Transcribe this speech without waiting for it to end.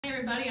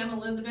everybody, I'm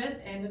Elizabeth,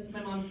 and this is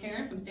my mom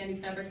Karen from Sandy's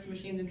Fabrics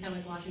Machines in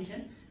Kennewick,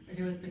 Washington. We're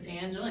here with Miss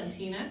Angela and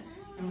Tina,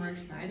 and we're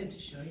excited to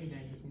show you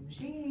guys this new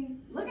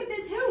machine. Look at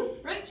this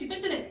hoop! Right, she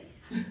fits in it.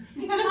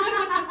 Look,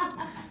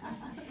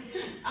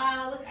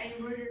 I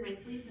embroidered my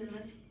sleeves in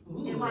this.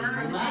 Ooh, it went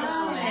from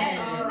wow. edge to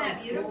edge. Isn't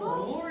that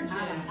beautiful? Gorgeous.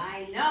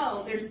 I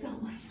know, there's so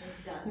much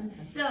this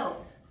does.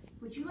 So,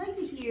 would you like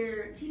to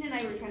hear, Tina and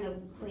I were kind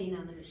of playing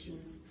on the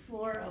machines,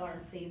 4 of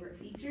our favorite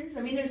features.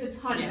 I mean, there's a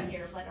ton in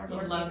here, but our 4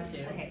 would love favorites.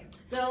 to. Okay,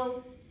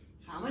 so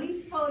how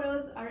many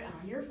photos are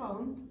on your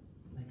phone?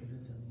 Like a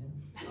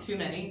bazillion. Too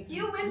many.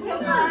 You win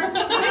so far.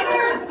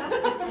 Winner!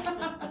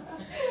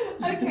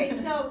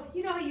 Okay, so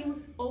you know how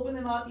you open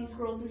them up, you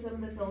scroll through some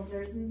of the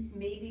filters and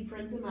maybe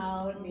print them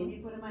out, maybe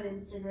put them on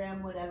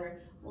Instagram, whatever.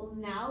 Well,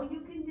 now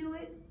you can do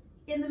it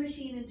in the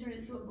machine and turn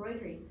it to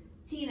embroidery.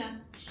 Tina,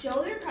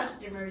 show your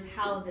customers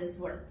how this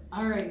works.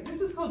 All right, this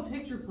is called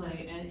Picture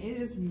Play, and it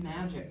is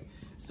magic.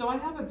 So I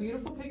have a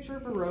beautiful picture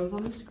of a rose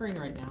on the screen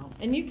right now,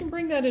 and you can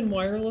bring that in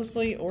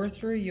wirelessly or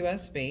through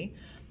USB,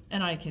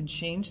 and I can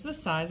change the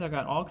size. I've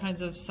got all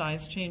kinds of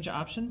size change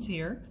options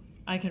here.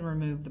 I can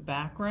remove the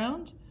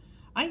background.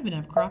 I even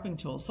have cropping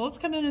tools. So let's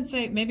come in and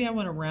say, maybe I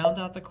want to round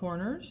out the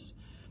corners,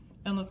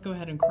 and let's go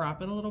ahead and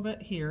crop it a little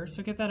bit here.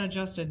 So get that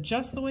adjusted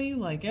just the way you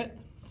like it,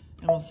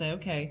 and we'll say,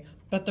 okay.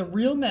 But the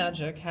real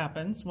magic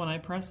happens when I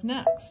press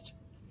next,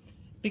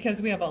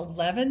 because we have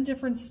 11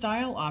 different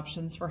style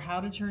options for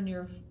how to turn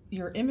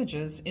your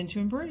images into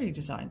embroidery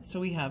designs. So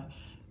we have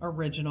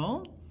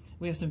original,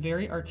 we have some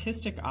very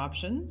artistic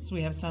options,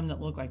 we have some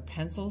that look like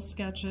pencil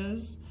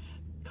sketches,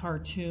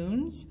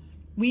 cartoons.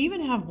 We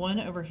even have one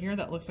over here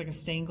that looks like a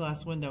stained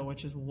glass window,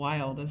 which is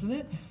wild, isn't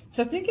it?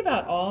 So think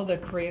about all the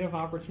creative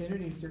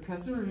opportunities your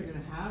customers are going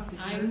to have to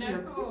turn their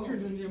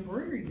pictures into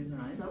embroidery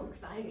designs. So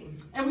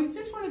exciting. And we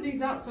stitched one of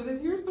these out. So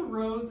here's the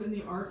rose in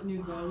the Art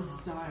Nouveau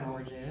style.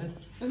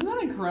 Gorgeous. Isn't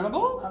that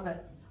incredible? Love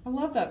it. I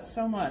love that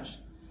so much.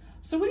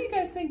 So what do you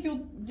guys think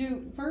you'll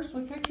do first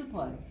with Picture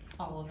Play?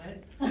 All of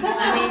it.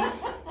 I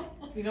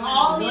mean, you don't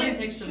All have a the zillion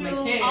pictures of my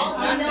kids. all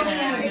So the I'm gonna zillion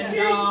have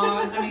pictures.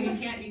 dogs. I mean,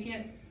 you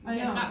can't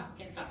know. stop.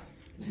 Can't stop.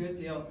 Good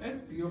deal.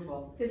 It's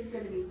beautiful. This is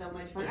going to be so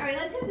much fun. All right,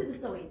 let's head to the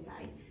sewing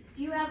side.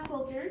 Do you have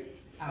quilters?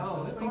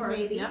 Absolutely. Of course.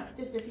 Maybe. Yep.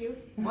 Just a few?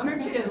 1 or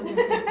 2.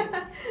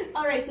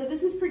 All right, so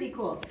this is pretty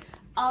cool.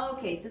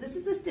 Okay, so this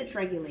is the stitch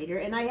regulator,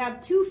 and I have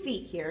 2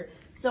 feet here.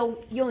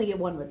 So you only get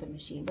 1 with the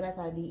machine, but I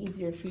thought it'd be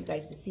easier for you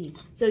guys to see.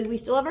 So we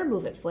still have our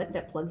move it foot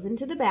that plugs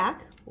into the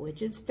back,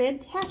 which is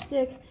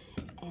fantastic.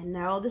 And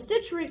now the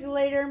stitch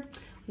regulator,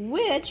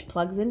 which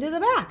plugs into the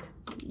back.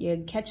 You're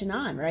catching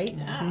on, right?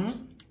 Yeah.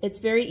 It's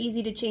very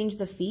easy to change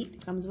the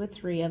feet. Comes with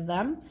 3 of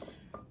them.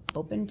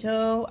 Open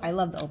toe. I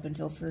love the open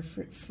toe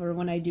for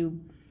when I do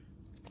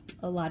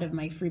a lot of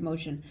my free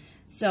motion.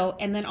 So,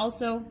 and then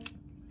also,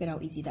 look at how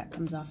easy that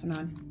comes off and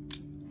on.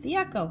 The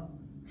echo.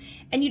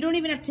 And you don't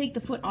even have to take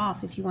the foot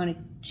off if you want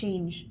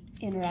to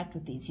interact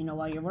with these,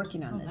 while you're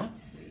working on this.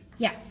 That's sweet.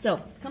 Yeah, so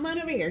come on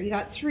over here. You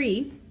got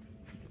 3.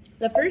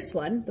 The first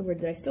one, the word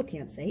that I still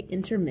can't say,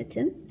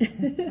 intermittent.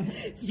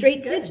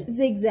 Straight stitch,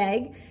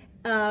 zigzag.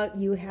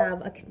 You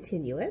have a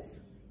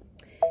continuous,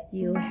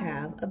 you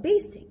have a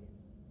basting,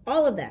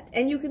 all of that.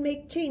 And you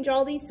can change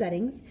all these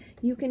settings.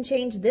 You can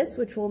change this,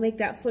 which will make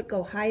that foot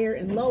go higher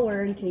and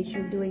lower in case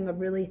you're doing a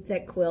really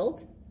thick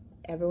quilt.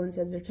 Everyone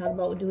says they're talking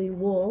about doing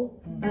wool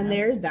on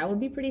theirs. That would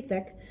be pretty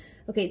thick.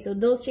 Okay, so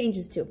those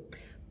changes too.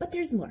 But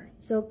there's more.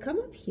 So come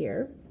up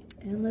here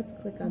and let's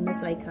click on this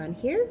icon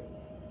here.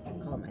 I'll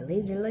call it my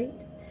laser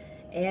light.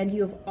 And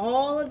you have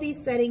all of these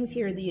settings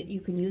here that you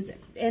can use.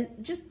 And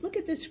just look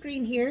at this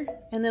screen here,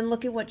 and then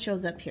look at what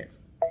shows up here.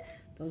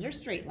 Those are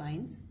straight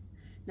lines.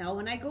 Now,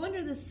 when I go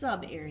under the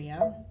sub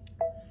area,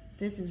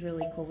 this is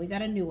really cool. We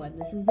got a new one.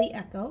 This is the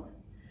echo.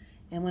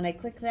 And when I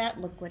click that,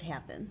 look what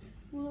happens.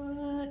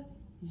 What?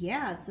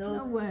 Yeah, so.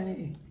 No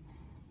way.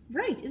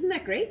 Right, isn't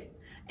that great?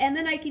 And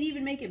then I can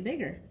even make it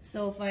bigger.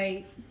 So if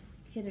I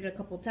hit it a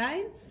couple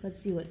times, let's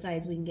see what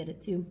size we can get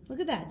it to. Look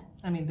at that.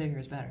 I mean, bigger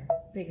is better.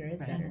 Bigger is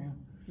Right. better.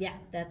 Yeah,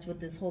 that's what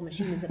this whole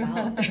machine is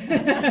about.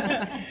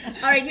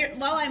 All right, here,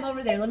 while I'm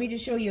over there, let me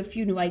just show you a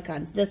few new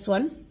icons. This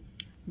one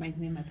reminds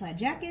me of my plaid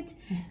jacket.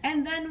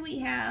 And then we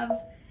have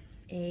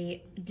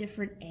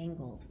different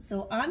angles.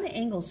 So on the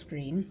angle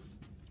screen,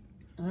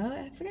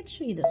 I forgot to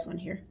show you this one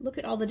here. Look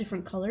at all the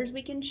different colors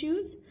we can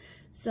choose.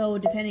 So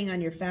depending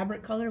on your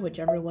fabric color,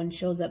 whichever one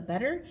shows up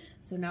better.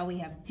 So now we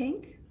have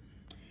pink.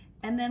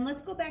 And then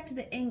let's go back to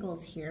the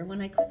angles here. When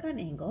I click on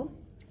angle,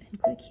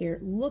 click here,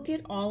 look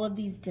at all of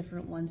these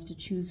different ones to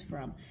choose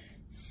from.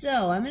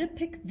 So I'm going to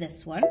pick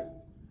this one.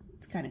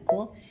 It's kind of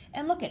cool.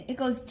 And look it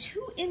goes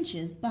 2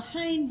 inches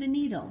behind the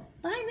needle.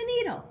 Behind the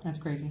needle. That's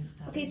crazy.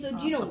 Okay, so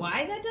do you know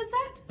why that does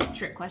that?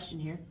 Trick question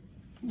here.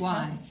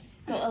 Why?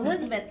 So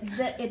Elizabeth,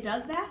 it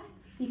does that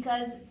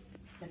because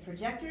the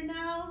projector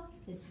now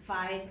is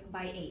 5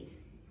 by 8.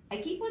 I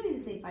keep wanting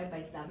to say 5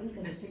 by 7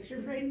 because of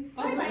picture frame.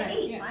 Oh, 5 by right.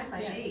 8. Yes, 5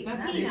 by yes. 8.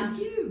 That's Tina,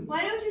 huge.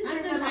 why don't you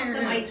serve That's them up entire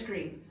some room. ice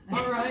cream?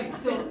 All right,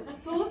 so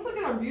let's look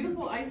at our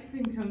beautiful ice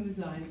cream cone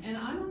design. And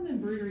I'm on the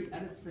embroidery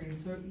edit screen.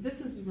 So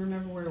this is,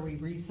 remember, where we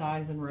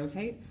resize and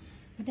rotate.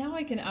 But now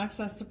I can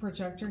access the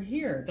projector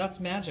here. That's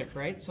magic,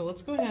 right? So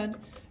let's go ahead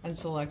and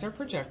select our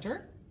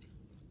projector.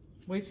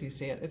 Wait till you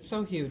see it. It's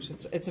so huge.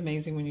 It's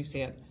amazing when you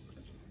see it.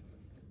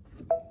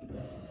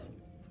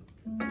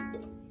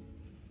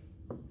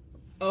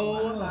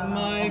 Oh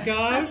my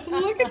gosh,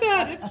 look at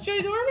that. It's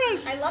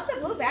ginormous. I love the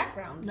blue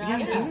background. Yeah,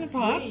 doesn't it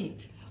pop?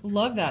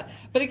 Love that.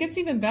 But it gets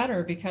even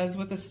better because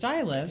with the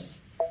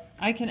stylus,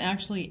 I can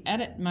actually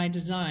edit my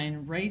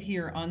design right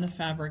here on the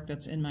fabric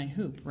that's in my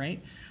hoop,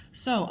 right?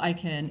 So I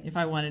can, if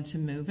I wanted to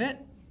move it,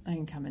 I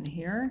can come in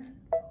here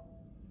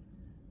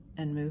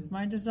and move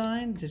my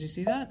design. Did you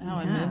see that? How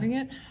I'm moving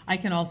it? I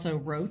can also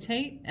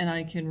rotate and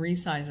I can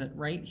resize it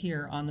right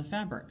here on the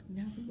fabric.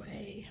 No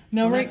way.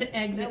 No, You don't right? have to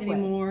exit No way.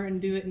 anymore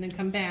and do it and then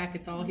come back.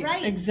 It's all here.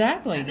 Right.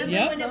 Exactly. Remember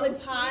Yep. when it would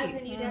pause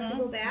and you'd have to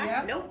go back?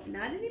 Yep. Nope,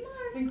 not anymore.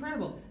 It's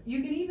incredible.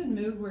 You can even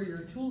move where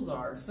your tools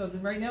are. So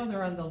right now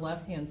they're on the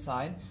left-hand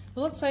side.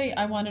 But let's say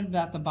I wanted it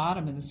at the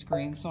bottom of the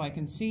screen so I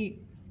can see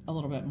a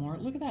little bit more.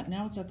 Look at that.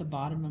 Now it's at the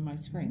bottom of my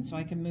screen. So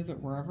I can move it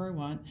wherever I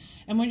want.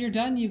 And when you're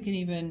done, you can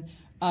even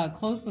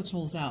close the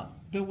tools out.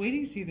 But wait till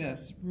you see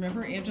this.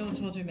 Remember Angela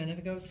told you a minute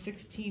ago,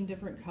 16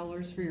 different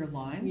colors for your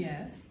lines?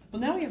 Yes.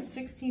 Well, now we have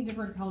 16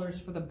 different colors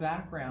for the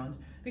background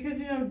because,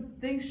 you know,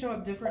 things show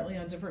up differently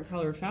on different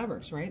colored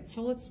fabrics, right?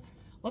 So let's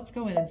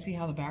go in and see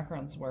how the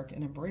backgrounds work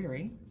in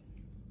embroidery.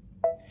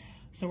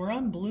 So we're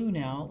on blue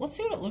now. Let's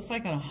see what it looks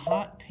like on a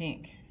hot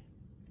pink.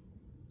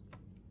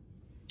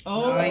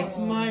 Oh Nice.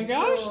 my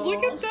gosh,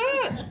 look at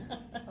that.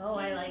 Oh,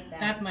 I like that.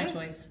 That's my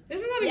choice.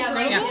 Isn't that yeah,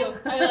 incredible? me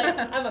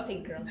too. I'm a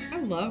pink girl. I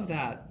love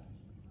that.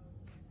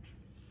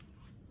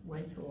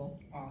 Way cool.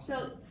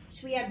 So,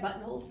 should we add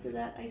buttonholes to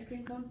that ice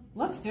cream cone?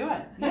 Let's do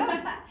it.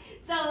 Yeah.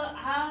 So,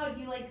 how do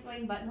you like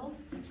sewing buttonholes?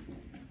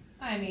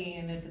 I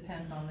mean, it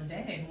depends on the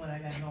day and what I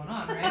got going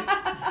on,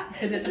 right?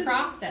 Because it's a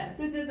process.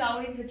 This is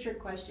always the trick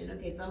question.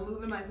 Okay, so I'm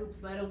moving my hoop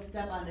so I don't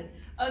step on it.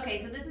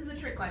 Okay, so this is the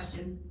trick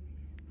question.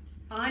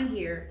 On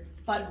here,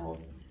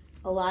 buttonholes.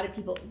 A lot of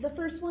people, the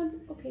first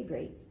one, okay,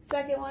 great.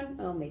 Second one,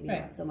 oh, maybe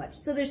Right. not so much.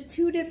 So there's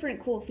two different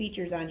cool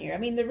features on here. I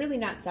mean, they're really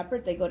not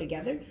separate, they go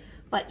together.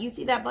 But you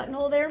see that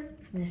buttonhole there?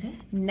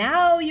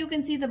 Now you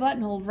can see the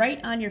buttonhole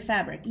right on your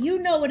fabric. You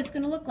know what it's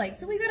going to look like.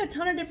 So we got a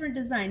ton of different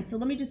designs. So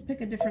let me just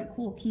pick a different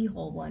cool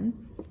keyhole one.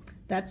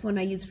 That's one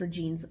I use for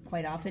jeans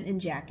quite often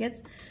and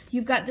jackets.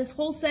 You've got this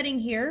whole setting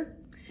here.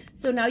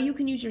 So now you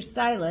can use your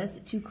stylus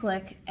to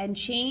click and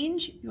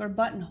change your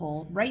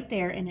buttonhole right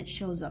there, and it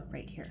shows up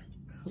right here.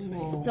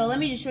 Cool. So let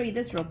me just show you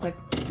this real quick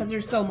because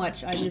there's so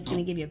much. I'm just going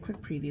to give you a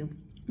quick preview.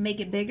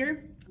 Make it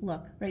bigger.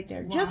 Look, right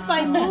there. Just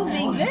by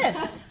moving this.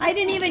 I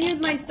didn't even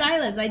use my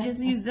stylus. I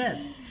just used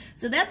this.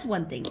 So that's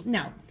one thing.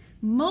 Now,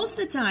 most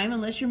of the time,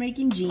 unless you're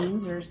making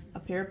jeans or a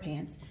pair of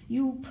pants,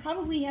 you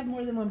probably have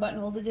more than one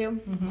buttonhole to do.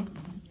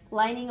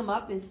 Lining them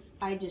up is,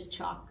 I just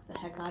chalk the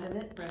heck out of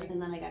it, Right. and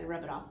then I got to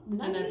rub it off. And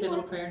then say a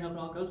little prayer and hope it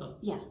all goes well.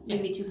 Yeah,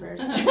 maybe 2 prayers.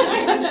 All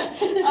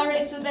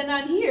right, so then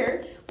on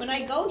here, when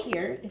I go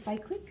here, if I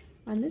click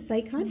on this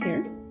icon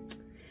here,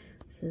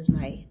 this is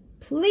my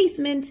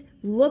placement.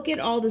 Look at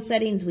all the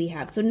settings we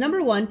have. So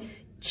number 1,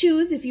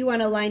 choose if you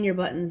want to line your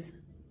buttons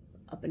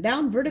up and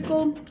down,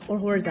 vertical or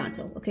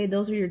horizontal. Okay,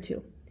 those are your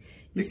 2.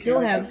 You still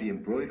have, the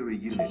embroidery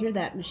did you unit. hear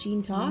that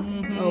machine talk?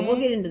 Oh, we'll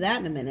get into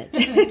that in a minute.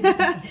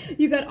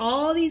 You got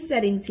all these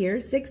settings here,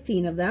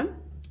 16 of them.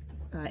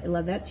 I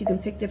love that, so you can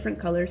pick different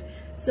colors.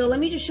 So let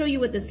me just show you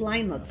what this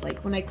line looks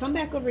like. When I come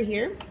back over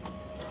here,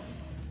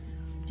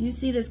 do you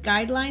see this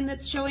guideline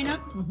that's showing up?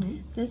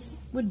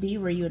 This would be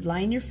where you would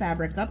line your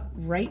fabric up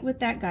right with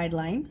that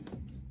guideline.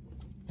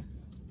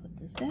 Put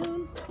this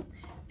down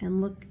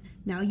and look.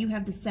 Now you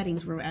have the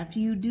settings where after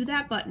you do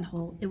that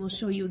buttonhole, it will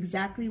show you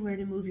exactly where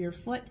to move your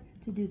foot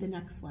to do the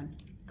next one.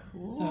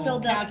 So, So it's they'll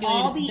calculated,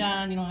 all it's be-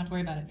 done, you don't have to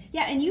worry about it.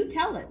 Yeah, and you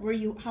tell it where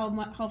you how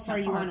far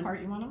you want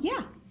apart you want 'em?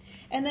 Yeah,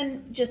 and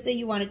then just say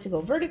you want it to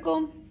go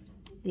vertical,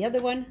 the other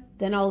one.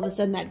 Then all of a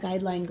sudden that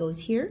guideline goes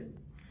here,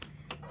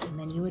 and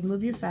then you would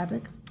move your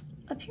fabric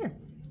up here.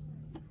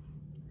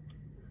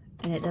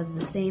 And it does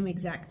the same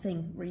exact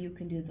thing where you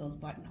can do those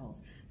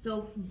buttonholes.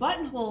 So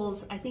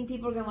buttonholes, I think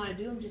people are gonna want to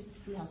do them just to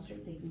see how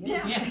straight they can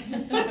get. Yeah,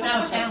 it's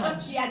now a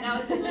challenge. Yeah, now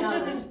it's a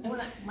challenge. We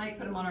might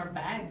put them on our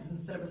bags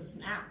instead of a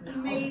snap now.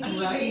 Maybe.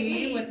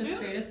 She with the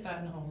straightest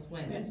buttonholes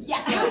wins.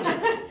 Yeah,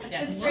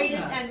 Yes. the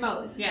straightest that. and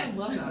most. Yes. I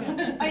love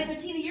that. All right, so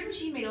Tina, your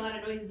machine made a lot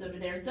of noises over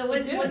there. So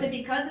was it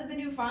because of the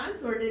new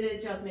fonts, or did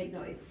it just make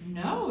noise?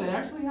 No, it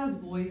actually has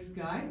voice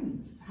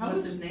guidance.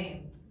 What's his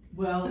name?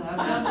 Well,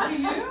 that's up to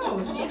you.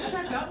 So let's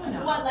check that one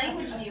out. What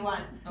language do you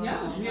want?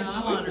 Yeah, we have I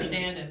don't choices.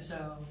 understand him,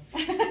 so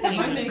Might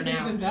English make for it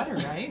now. even better,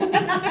 right?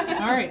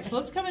 All right, so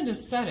let's come into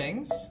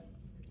settings.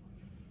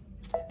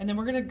 And then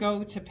we're going to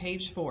go to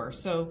page 4.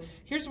 So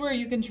here's where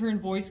you can turn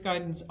voice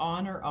guidance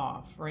on or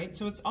off, right?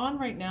 So it's on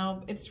right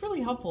now. It's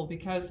really helpful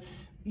because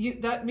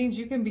that means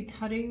you can be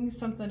cutting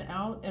something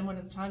out, and when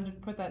it's time to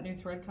put that new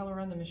thread color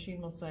on, the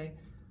machine will say,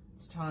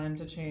 it's time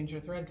to change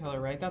your thread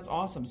color, right? That's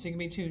awesome. So you can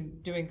be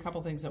doing a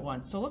couple things at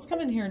once. So let's come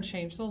in here and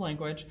change the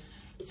language.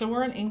 So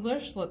we're in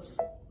English. Let's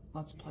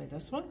play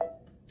this one.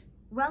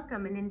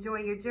 Welcome and enjoy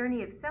your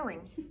journey of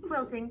sewing,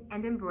 quilting,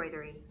 and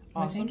embroidery.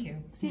 Awesome. Thank you.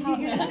 Did you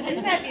hear that?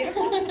 Isn't that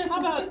beautiful?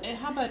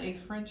 How about a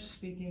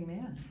French-speaking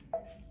man?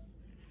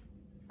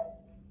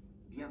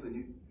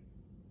 Bienvenue.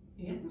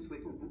 Yeah. Nous vous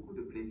souhaitons beaucoup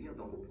de plaisir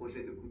dans vos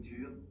projets de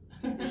couture.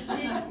 Did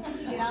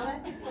you get all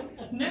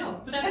that?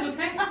 No, but that's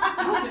okay.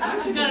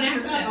 It's got an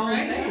accent,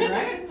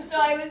 right? So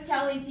I was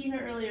telling Tina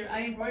earlier,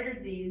 I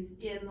embroidered these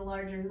in the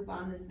larger hoop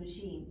on this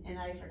machine, and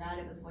I forgot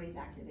it was voice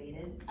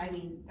activated. I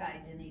mean, I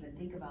didn't even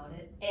think about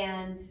it.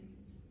 And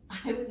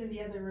I was in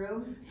the other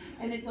room,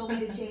 and it told me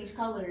to change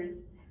colors,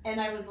 and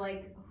I was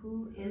like,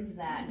 who is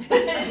that?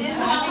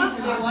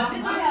 It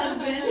wasn't my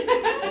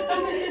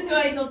husband. So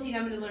I told Tina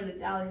I'm going to learn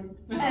Italian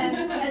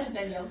and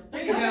Espanol.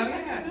 There you go,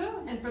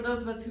 yeah. And for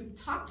those of us who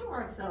talk to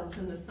ourselves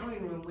in the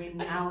sewing room, we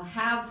now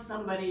have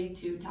somebody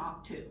to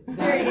talk to.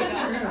 There you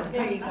go.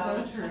 There you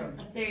go. So true.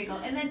 There you go.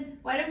 And then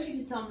why don't you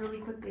just tell them really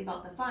quickly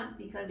about the fonts,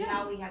 because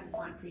now we have the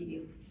font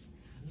preview.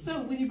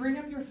 So when you bring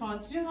up your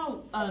fonts, you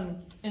know how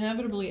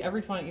inevitably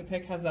every font you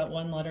pick has that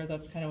one letter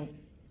that's kind of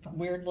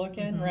weird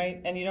looking,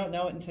 right? And you don't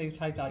know it until you've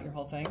typed out your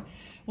whole thing.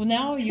 Well,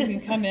 now you can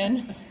come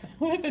in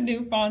with the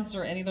new fonts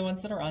or any of the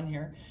ones that are on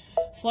here.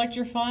 Select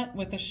your font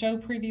with the show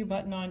preview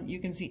button on. You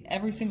can see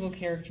every single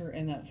character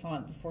in that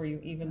font before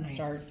you even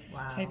start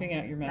typing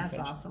out your message.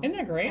 That's awesome. Isn't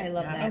that great? I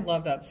love that. I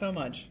love that so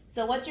much.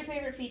 So what's your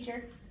favorite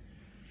feature?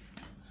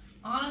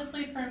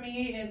 Honestly, for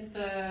me, it's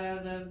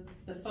the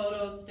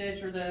photo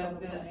stitch or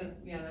the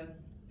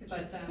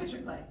Picture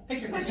play.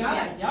 Picture play. Picture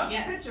Yes, play. Yep.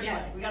 yes, Picture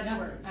yes. play. We got the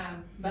word.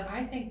 But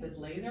I think this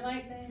laser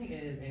light thing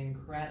is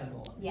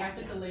incredible. The Yeah. fact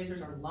that the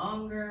lasers are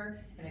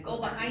longer and they go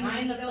Go behind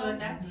behind the the foot, foot.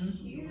 that's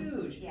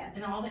huge. Yes.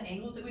 And all the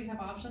angles that we have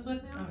options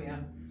with now. Oh, yeah.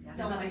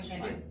 So much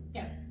fun.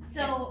 Yeah.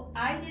 So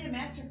I did a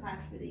master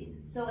class for these.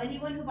 So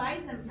anyone who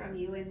buys them from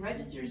you and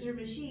registers their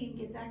machine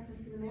gets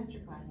access to the master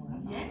class.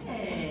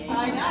 Yay.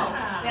 I know.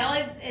 Yeah.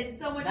 Well, it's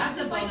so much. That's a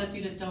just like, bonus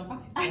you just don't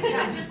find.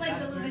 just like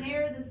That's the right.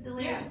 Luminaire, the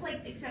Stellaire, Yeah. just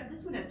like, except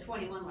this one has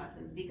 21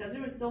 lessons because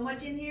there was so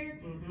much in here.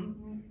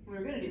 We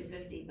were gonna do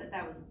 50, but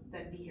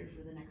that'd be here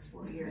for the next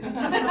 4 years.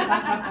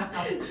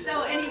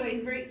 So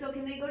anyways, great. So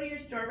can they go to your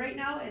store right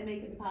now and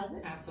make a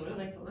deposit?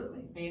 Absolutely.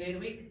 Absolutely. Any day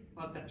of the week.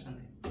 Well, except for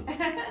Sunday.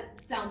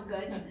 Sounds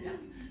good.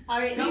 All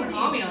right. Don't Tony,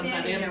 call me on Standing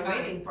Sunday. there I'm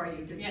waiting for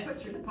you to Yes.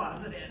 put your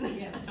deposit in.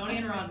 Yes, Tony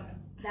and Rhonda.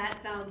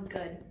 that sounds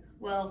good.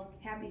 Well,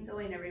 happy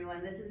sewing,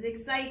 everyone. This is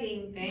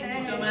exciting. Thank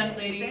you so much,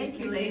 ladies. Thank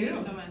you,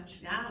 ladies. so much.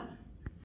 Yeah.